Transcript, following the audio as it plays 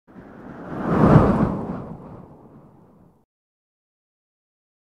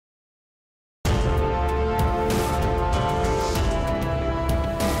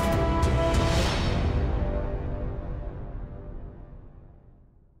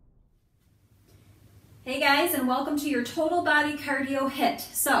Hey guys, and welcome to your total body cardio HIIT.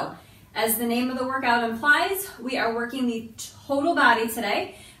 So, as the name of the workout implies, we are working the total body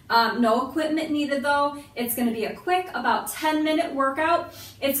today. No equipment needed though. It's going to be a quick, about 10-minute workout.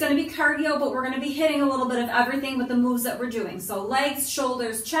 It's going to be cardio, but we're going to be hitting a little bit of everything with the moves that we're doing. So legs,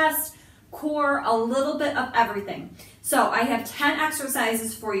 shoulders, chest, core, a little bit of everything. So I have 10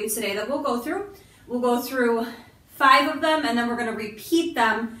 exercises for you today that we'll go through. We'll go through 5 of them, and then we're going to repeat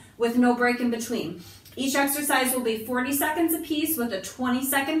them with no break in between. Each exercise will be 40 seconds a piece with a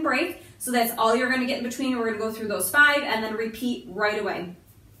 20-second break. So that's all you're going to get in between. We're going to go through those 5 and then repeat right away.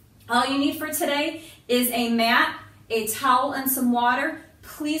 All you need for today is a mat, a towel, and some water.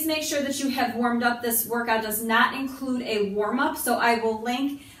 Please make sure that you have warmed up. This workout does not include a warm-up, so I will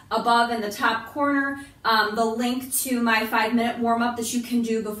link above in the top corner the link to my 5-minute warm-up that you can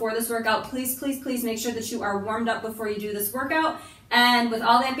do before this workout. Please, please, please make sure that you are warmed up before you do this workout. And with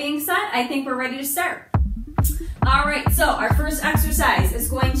all that being said, I think we're ready to start. All right, so our first exercise is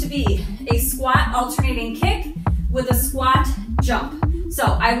going to be a squat alternating kick with a squat jump. So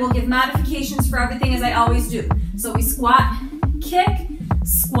I will give modifications for everything as I always do. So we squat, kick,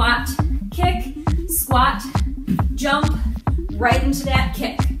 squat, jump, right into that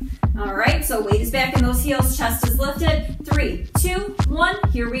kick. All right, so weight is back in those heels, chest is lifted. 3, 2, 1,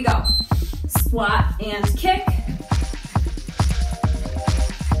 here we go. Squat and kick.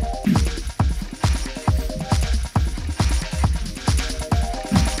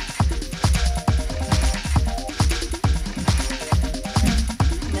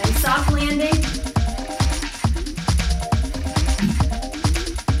 Soft landing.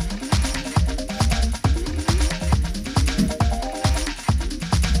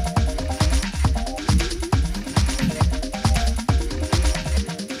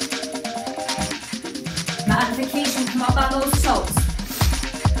 Modification, come up on those toes.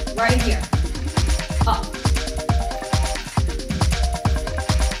 Right here. Up.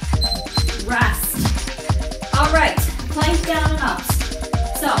 Rest. All right, plank down and up.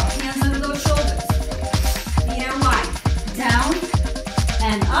 So, hands under those shoulders, feet are wide, down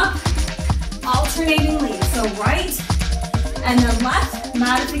and up, alternating lean. So right and then left.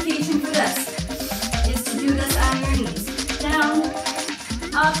 Modification for this is to do this on your knees. Down,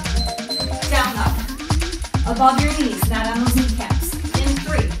 up, above your knees, not on those kneecaps. In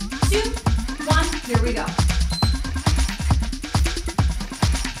 3, 2, 1, here we go.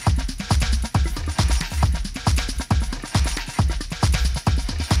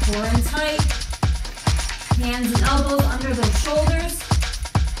 Core in tight, hands and elbows under those shoulders.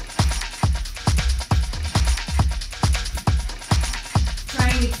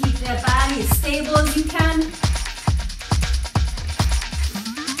 Trying to keep that body as stable as you can.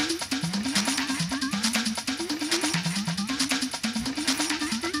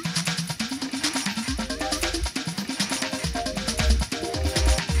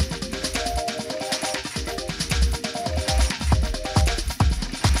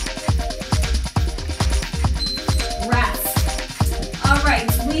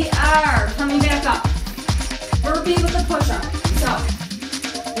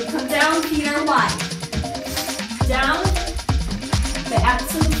 Down, back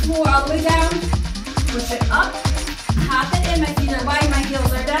to the floor, all the way down, push it up, hop it in, my feet are wide, my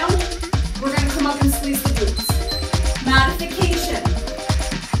heels are down. We're going to come up and squeeze the glutes. Modification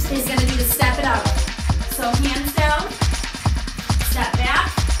is going to be to step it out. So hands down, step back,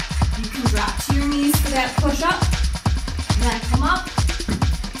 you can drop to your knees for that push up, then come up,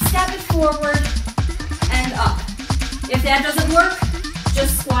 step it forward, and up. If that doesn't work,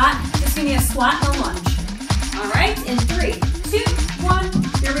 just squat, just give me a squat and a lunge. All right, in 3, 2, 1,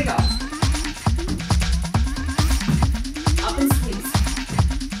 here we go. Up and squeeze.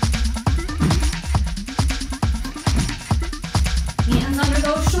 Hands under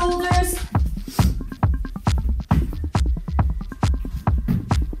those shoulders.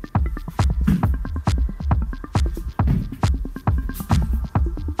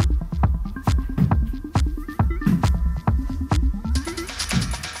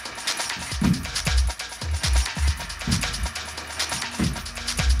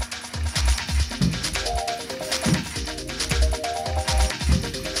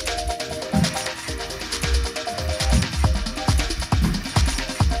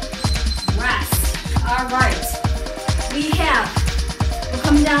 We're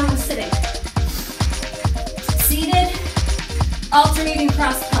coming down with sitting. Seated, alternating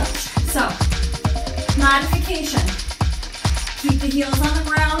cross punch. So, modification. Keep the heels on the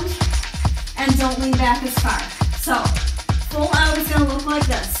ground and don't lean back as far. So, full out is going to look like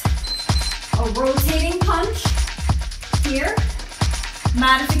this. A rotating punch here.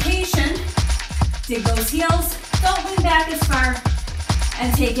 Modification. Dig those heels. Don't lean back as far.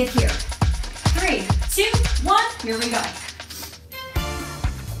 And take it here. 3, 2, 1. Here we go.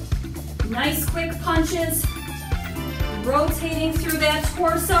 Nice quick punches. Rotating through that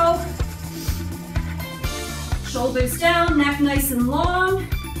torso. Shoulders down, neck nice and long.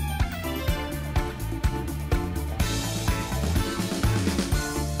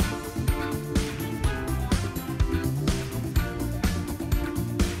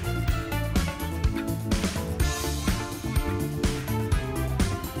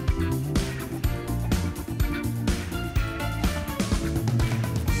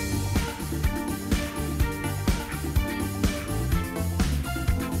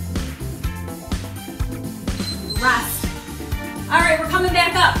 Rest. All right, we're coming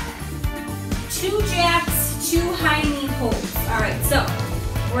back up. 2 jacks, 2 high knee holds. All right, so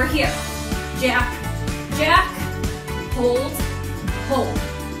we're here. Jack, jack, hold, hold.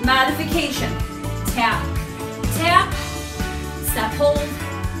 Modification. Tap, tap, step, hold,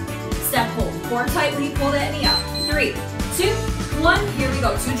 step, hold. Core tight when you pull that knee up. 3, 2, 1. Here we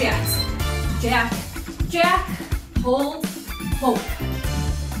go. 2 jacks. Jack, jack, hold, hold.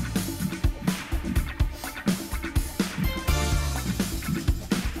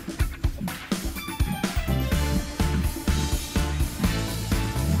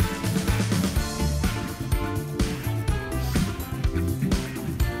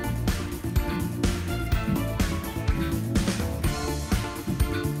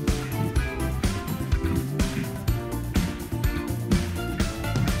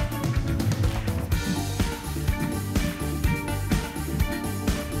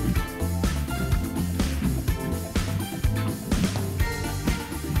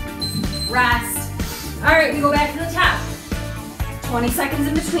 Rest. All right, we go back to the top. 20 seconds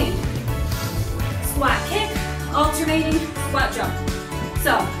in between. Squat, kick, alternating, squat, jump.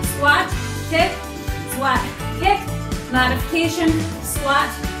 So, squat, kick, modification, squat,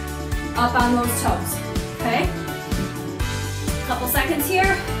 up on those toes, okay? Couple seconds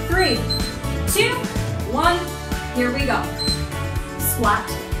here. 3, 2, 1, here we go. Squat,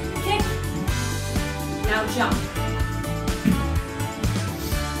 kick, now jump.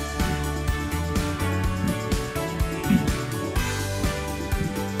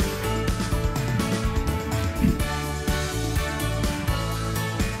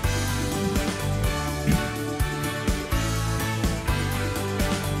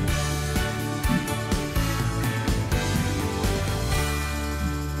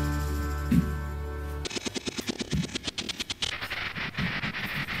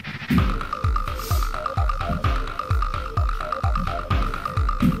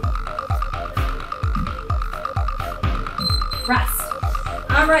 Rest.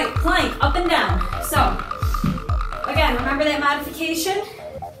 All right, plank, up and down. So, again, remember that modification.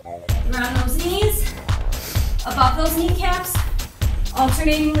 Around those knees, above those kneecaps,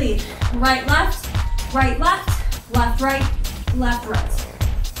 alternating lead. Right, left, left, right, left, right.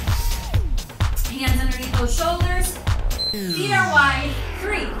 Hands underneath those shoulders. Feet are wide.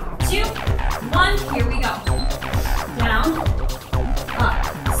 3, 2, 1, here we go. Down, up,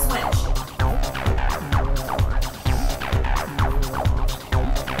 switch.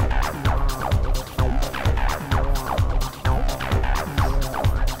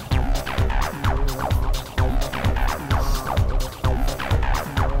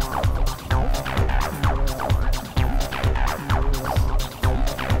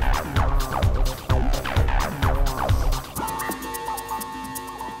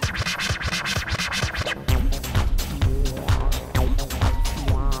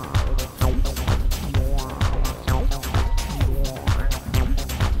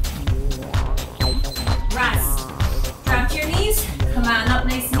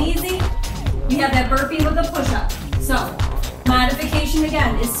 Have that burpee with a push-up. So, modification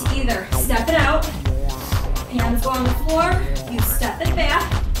again is to either step it out, hands go on the floor, you step it back,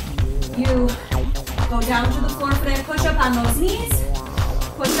 you go down to the floor for that push-up on those knees,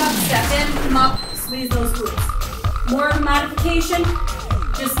 push up, step in, come up, squeeze those glutes. More of a modification,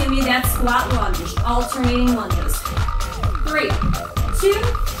 just give me that squat lunge, alternating lunges. 3, 2,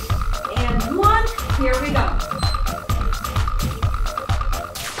 and 1, here we go.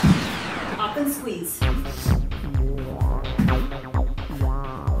 And squeeze.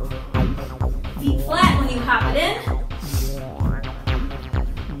 Feet flat when you hop it in.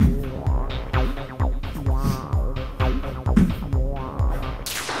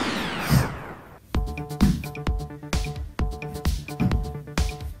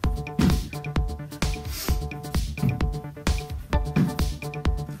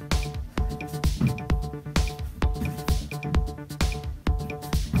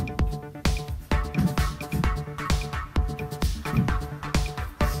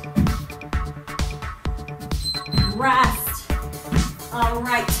 All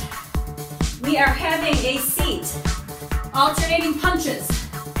right. We are having a seat. Alternating punches.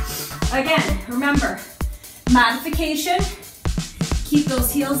 Again, remember, modification. Keep those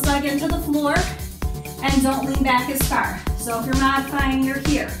heels dug into the floor and don't lean back as far. So if you're modifying, you're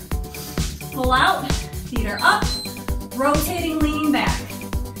here. Pull out, feet are up, rotating, leaning back.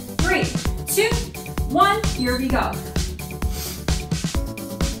 3, 2, 1, here we go.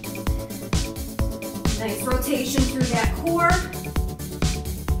 Nice rotation through that core.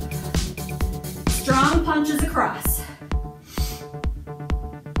 Strong punches across.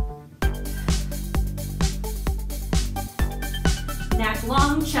 Neck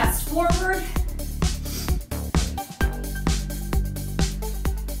long, chest forward.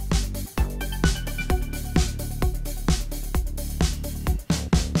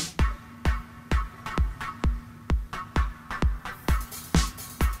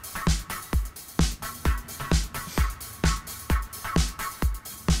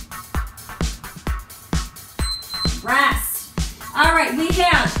 Rest. All right, we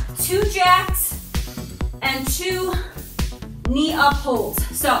have 2 jacks and 2 knee up holds.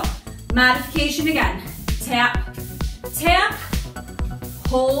 So, modification again. Tap, tap,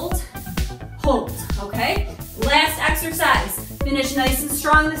 hold, hold, okay? Last exercise. Finish nice and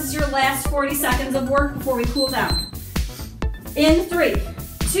strong. This is your last 40 seconds of work before we cool down. In 3,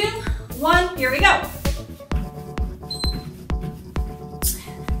 2, 1, here we go.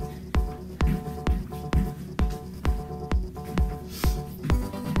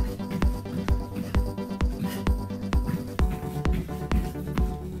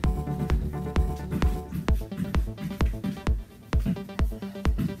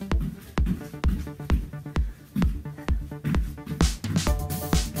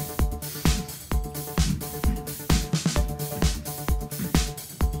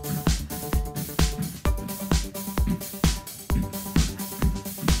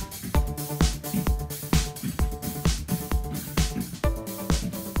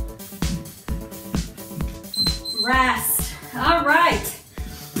 Rest. All right.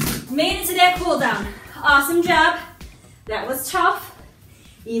 Made it to that cool down. Awesome job. That was tough,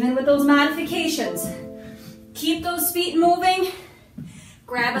 even with those modifications. Keep those feet moving.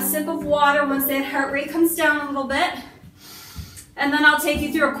 Grab a sip of water once that heart rate comes down a little bit. And then I'll take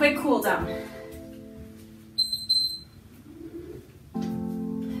you through a quick cool down.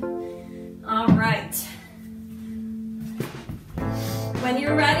 All right. When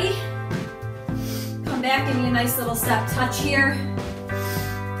you're ready, come back, give me a nice little step touch here.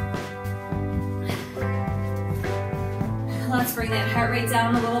 Let's bring that heart rate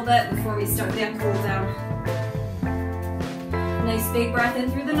down a little bit before we start that cool down. Nice big breath in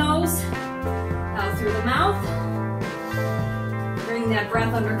through the nose, out through the mouth. Bring that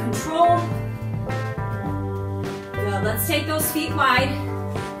breath under control. Good, let's take those feet wide.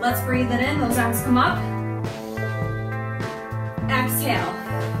 Let's breathe it in, those arms come up. Exhale.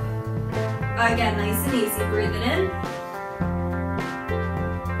 Again, nice and easy, breathe it in.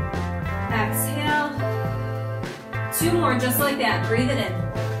 Exhale. 2 more, just like that, breathe it in.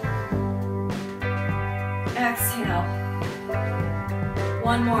 Exhale.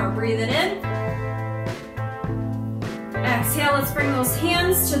 1 more, breathe it in. Exhale, let's bring those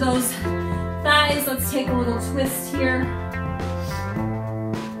hands to those thighs. Let's take a little twist here.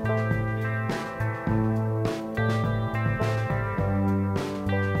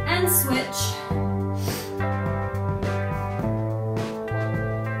 And switch.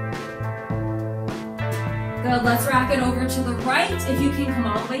 Good, let's rock it over to the right. If you can come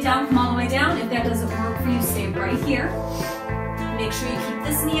all the way down, come all the way down. If that doesn't work for you, stay right here. Make sure you keep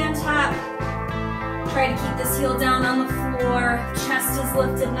this knee on top. Try to keep this heel down on the floor. Chest is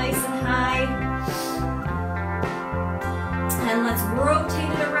lifted nice and high. And let's rotate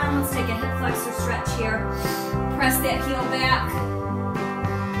it around. Let's take a hip flexor stretch here. Press that heel back.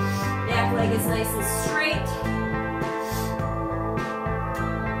 Back leg is nice and straight.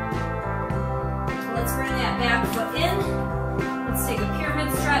 Let's bring that back foot in. Let's take a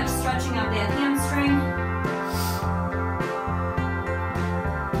pyramid stretch, stretching out that hamstring.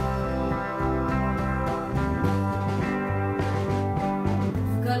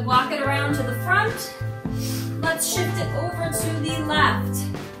 Good, walk it around to the front. Let's shift it over to the left.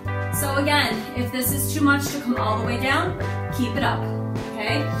 So again, if this is too much to come all the way down, keep it up,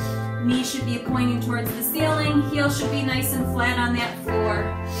 okay? Knee should be pointing towards the ceiling. Heel should be nice and flat on that floor.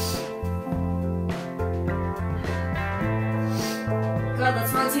 Good,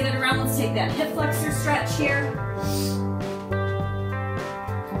 let's rotate it around. Let's take that hip flexor stretch here.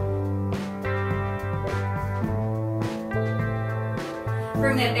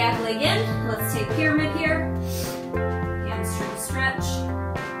 Bring that back leg in. Let's take pyramid here. Hamstring stretch.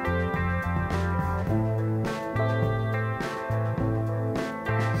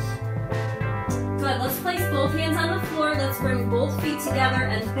 both hands on the floor. Let's bring both feet together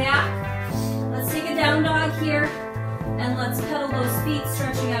and back. Let's take a down dog here. And let's pedal those feet,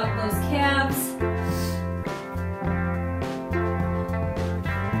 stretching out those calves.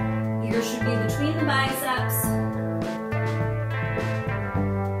 Ears should be between the biceps.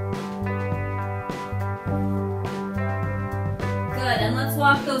 Good, and let's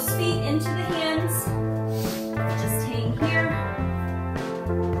walk those feet into the hands. Just hang here.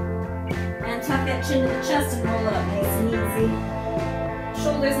 And tuck that chin to the chest and roll it up nice and easy.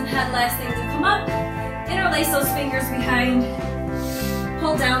 Shoulders and head last thing to come up. Interlace those fingers behind.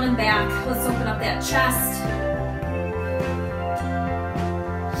 Pull down and back. Let's open up that chest.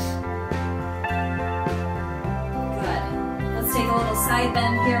 Good. Let's take a little side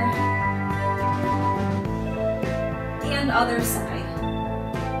bend here. And other side.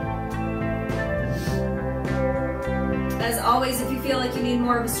 As always, if you feel like you need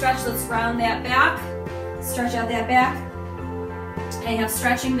more of a stretch, let's round that back. Stretch out that back. I have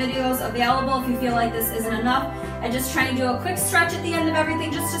stretching videos available if you feel like this isn't enough. I just try to do a quick stretch at the end of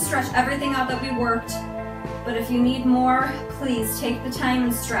everything just to stretch everything out that we worked. But if you need more, please take the time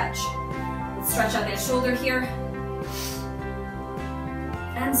and stretch. Let's stretch out that shoulder here.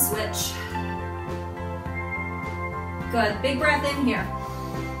 And switch. Good, big breath in here.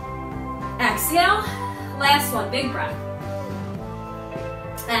 Exhale, last one, big breath.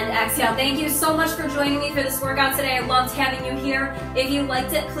 And exhale. Thank you so much for joining me for this workout today. I loved having you here. If you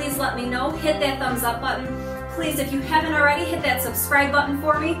liked it, please let me know. Hit that thumbs up button. Please, if you haven't already, hit that subscribe button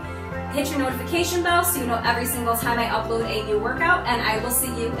for me. Hit your notification bell so you know every single time I upload a new workout, and I will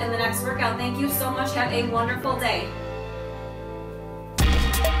see you in the next workout. Thank you so much. Have a wonderful day.